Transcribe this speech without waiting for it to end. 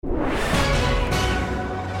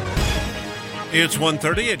It's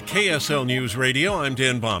 1:30 at KSL News Radio. I'm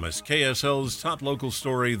Dan Bomas. KSL's top local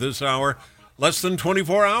story this hour. Less than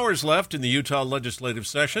 24 hours left in the Utah legislative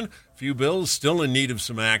session. Few bills still in need of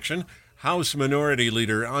some action. House Minority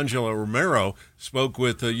Leader Angela Romero spoke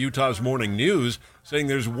with Utah's Morning News, saying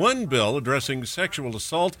there's one bill addressing sexual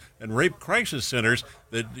assault and rape crisis centers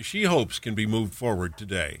that she hopes can be moved forward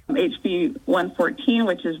today. HB 114,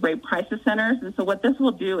 which is rape crisis centers. And so what this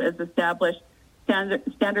will do is establish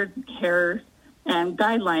standards of care and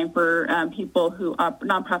guideline for people who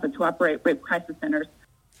nonprofits who operate rape crisis centers.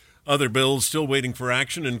 Other bills still waiting for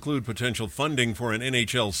action include potential funding for an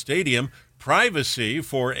NHL stadium, privacy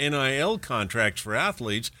for NIL contracts for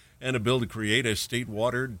athletes, and a bill to create a state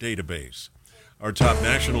water database. Our top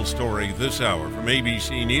national story this hour from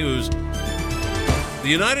ABC News. The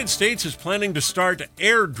United States is planning to start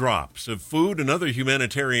airdrops of food and other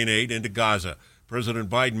humanitarian aid into Gaza. President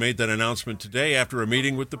Biden made that announcement today after a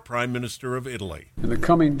meeting with the Prime Minister of Italy. In the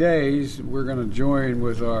coming days, we're going to join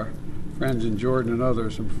with our friends in Jordan and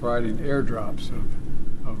others in providing airdrops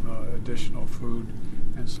of additional food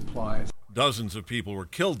and supplies. Dozens of people were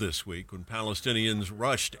killed this week when Palestinians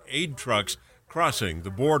rushed aid trucks crossing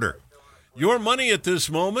the border. Your money at this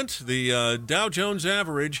moment, the Dow Jones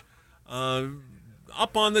average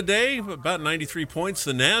up on the day, about 93 points.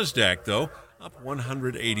 The NASDAQ, though, up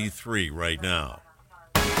 183 right now.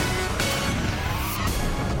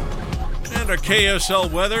 And our KSL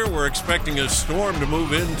weather, we're expecting a storm to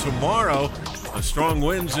move in tomorrow. Strong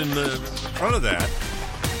winds in the front of that.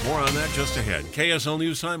 More on that just ahead. KSL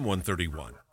News Time, 1:31.